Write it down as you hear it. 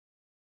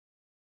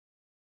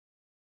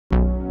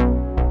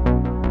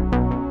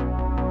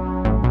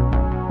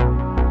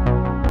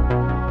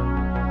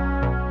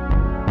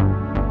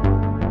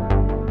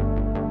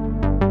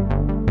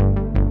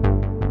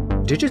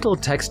Digital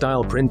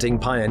textile printing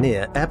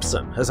pioneer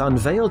Epson has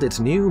unveiled its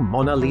new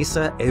Monna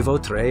Lisa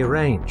Evo Tre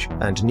range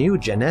and new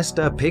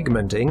Genesta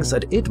pigment inks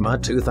at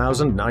ITMA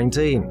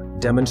 2019,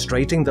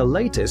 demonstrating the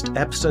latest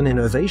Epson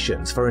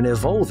innovations for an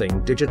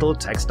evolving digital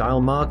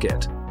textile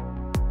market.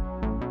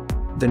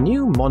 The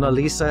new Monna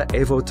Lisa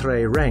Evo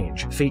Tre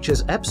range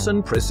features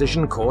Epson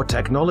PrecisionCore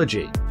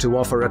Technology to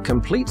offer a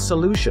complete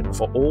solution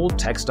for all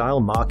textile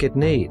market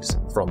needs,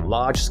 from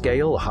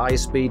large-scale,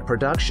 high-speed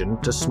production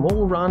to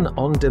small-run,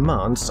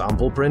 on-demand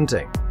sample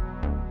printing.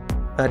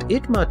 At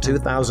ITMA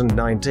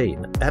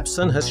 2019,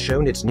 Epson has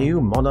shown its new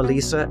Monna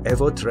Lisa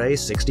Evo Tre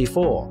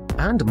 64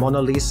 and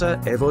Monna Lisa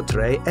Evo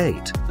Tre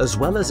 8, as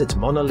well as its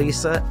Monna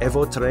Lisa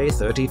Evo Tre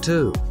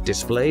 32,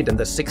 displayed in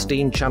the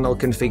 16-channel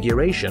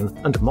configuration,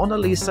 and Monna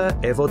Lisa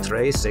Evo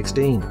Tre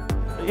 16.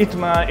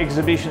 ITMA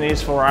exhibition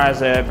is for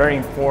us a very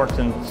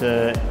important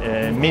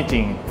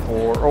meeting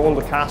for all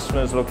the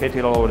customers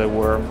located all over the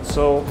world.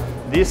 So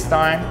this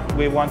time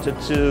we wanted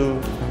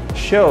to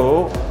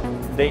show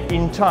the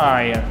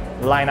entire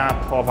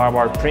lineup of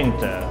our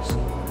printers,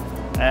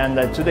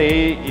 and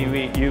today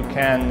you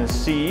can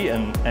see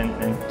and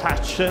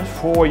touch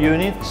 4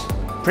 units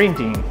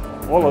printing,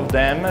 all of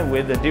them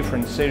with a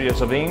different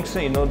series of inks,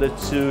 in order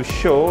to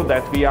show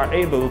that we are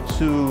able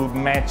to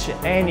match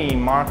any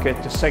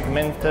market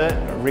segment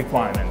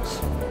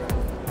requirements.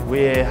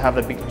 We have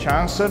a big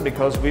chance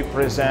because we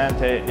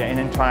present an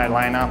entire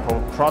lineup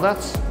of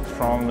products,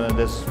 from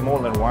the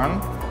smaller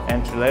one,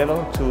 entry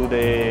level, to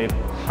the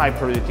high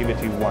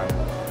productivity one.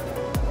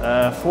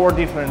 4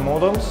 different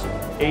models,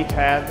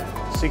 8-head,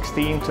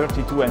 16,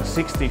 32 and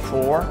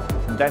 64,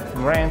 that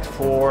grant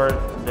for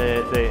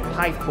the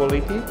high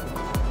quality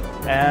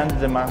and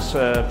the mass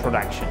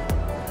production.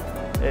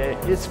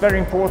 It's very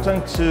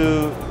important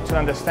to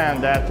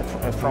understand that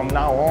from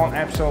now on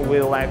Epson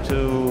will have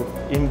to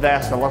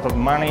invest a lot of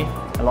money,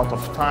 a lot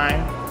of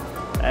time,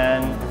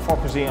 and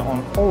focusing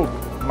on all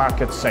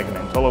market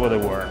segments all over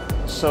the world.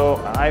 So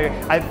I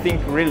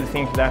really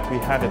think that we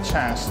have a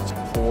chance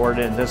for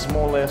the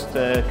smallest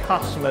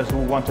customers who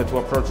wanted to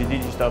approach the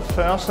digital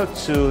first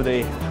to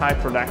the high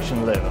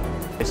production level.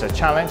 It's a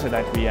challenge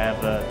that we have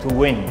to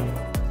win.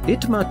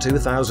 ITMA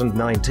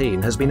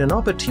 2019 has been an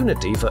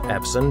opportunity for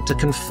Epson to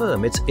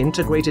confirm its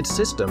integrated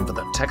system for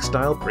the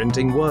textile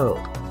printing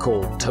world,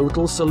 called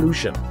Total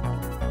Solution.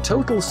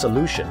 Total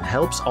Solution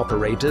helps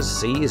operators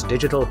seize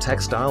digital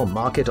textile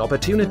market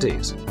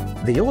opportunities.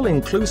 The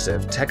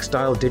all-inclusive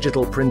textile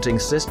digital printing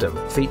system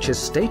features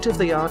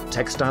state-of-the-art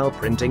textile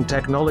printing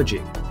technology,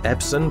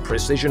 Epson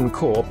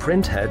PrecisionCore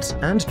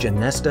printheads and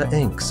Genesta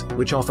inks,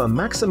 which offer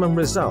maximum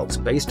results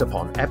based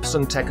upon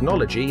Epson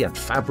technology and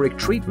fabric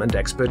treatment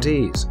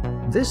expertise.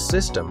 This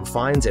system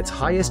finds its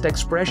highest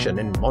expression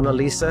in Monna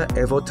Lisa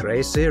Evo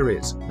Tre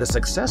series, the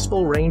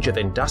successful range of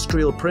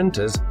industrial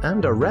printers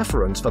and a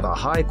reference for the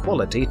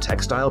high-quality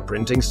textile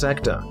printing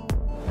sector.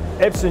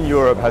 Epson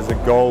Europe has a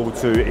goal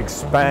to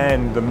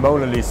expand the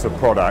Monna Lisa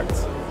product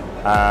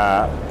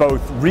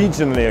both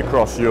regionally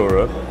across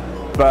Europe,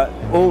 but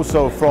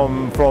also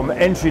from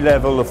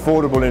entry-level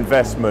affordable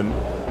investment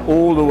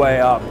all the way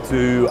up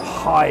to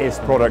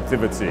highest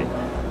productivity.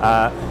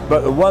 But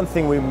the one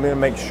thing we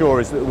make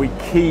sure is that we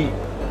keep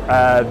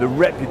the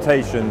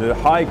reputation, the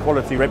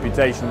high-quality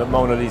reputation that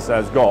Monna Lisa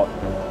has got,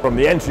 from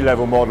the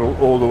entry-level model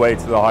all the way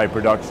to the high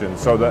production,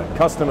 so that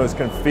customers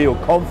can feel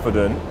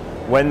confident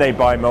when they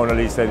buy Monna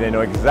Lisa, they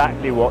know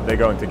exactly what they're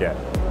going to get.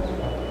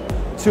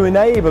 To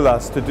enable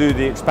us to do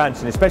the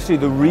expansion, especially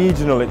the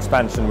regional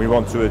expansion we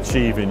want to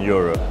achieve in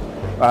Europe,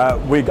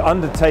 we're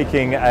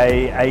undertaking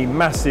a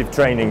massive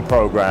training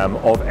program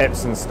of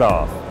Epson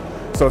staff.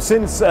 So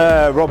since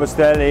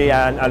Robustelli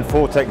and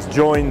Vortex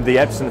joined the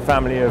Epson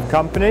family of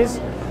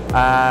companies,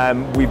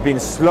 we've been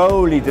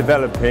slowly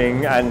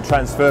developing and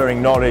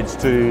transferring knowledge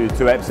to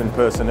Epson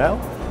personnel.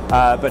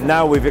 But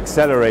now we've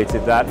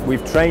accelerated that.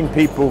 We've trained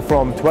people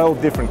from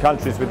 12 different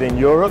countries within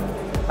Europe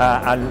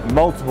and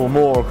multiple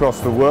more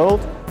across the world.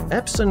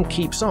 Epson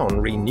keeps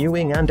on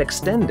renewing and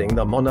extending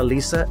the Monna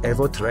Lisa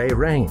Evo Tre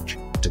range.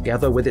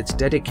 Together with its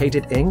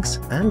dedicated inks,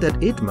 and at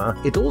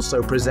ITMA it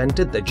also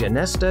presented the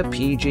Genesta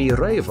PG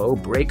Revo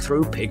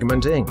breakthrough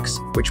pigment inks,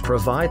 which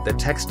provide the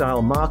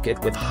textile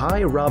market with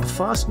high rub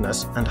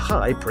fastness and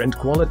high print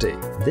quality.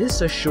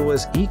 This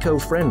assures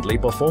eco-friendly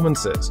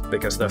performances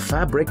because the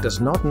fabric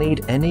does not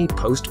need any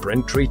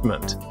post-print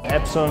treatment.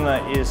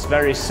 Epson is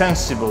very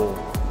sensible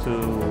to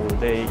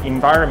the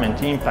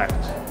environment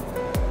impact,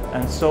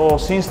 and so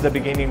since the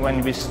beginning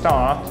when we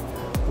start,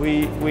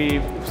 we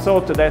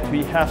thought that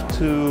we have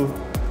to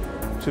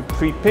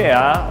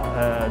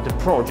prepare the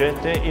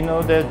project in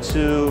order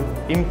to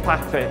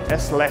impact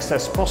as less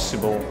as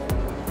possible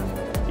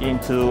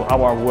into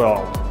our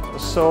world.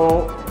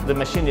 So the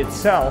machine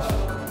itself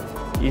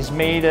is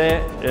made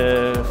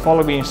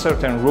following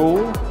certain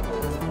rules,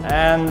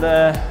 and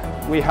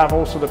we have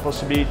also the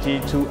possibility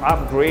to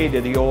upgrade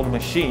the old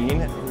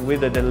machine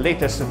with the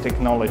latest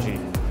technology.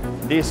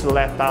 This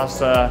let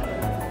us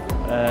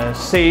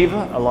save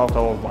a lot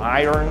of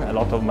iron, a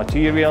lot of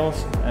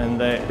materials, and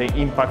the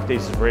impact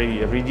is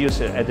very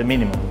reduced at the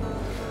minimum.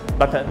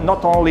 But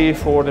not only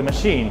for the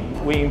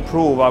machine, we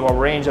improve our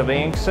range of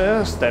inks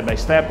step by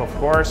step, of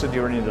course,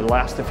 during the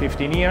last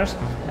 15 years.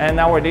 And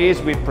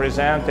nowadays we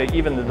present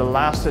even the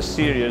last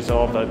series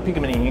of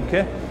pigment ink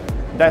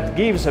that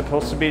gives a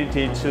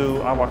possibility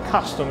to our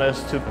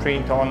customers to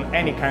print on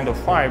any kind of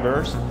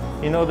fibers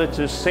in order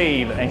to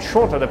save and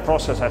shorten the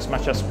process as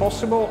much as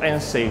possible and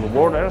save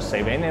water,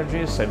 save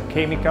energy, save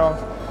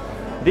chemicals.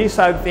 This,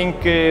 I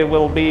think,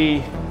 will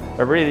be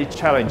a really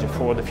challenge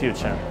for the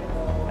future,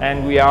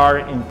 and we are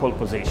in pole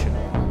position.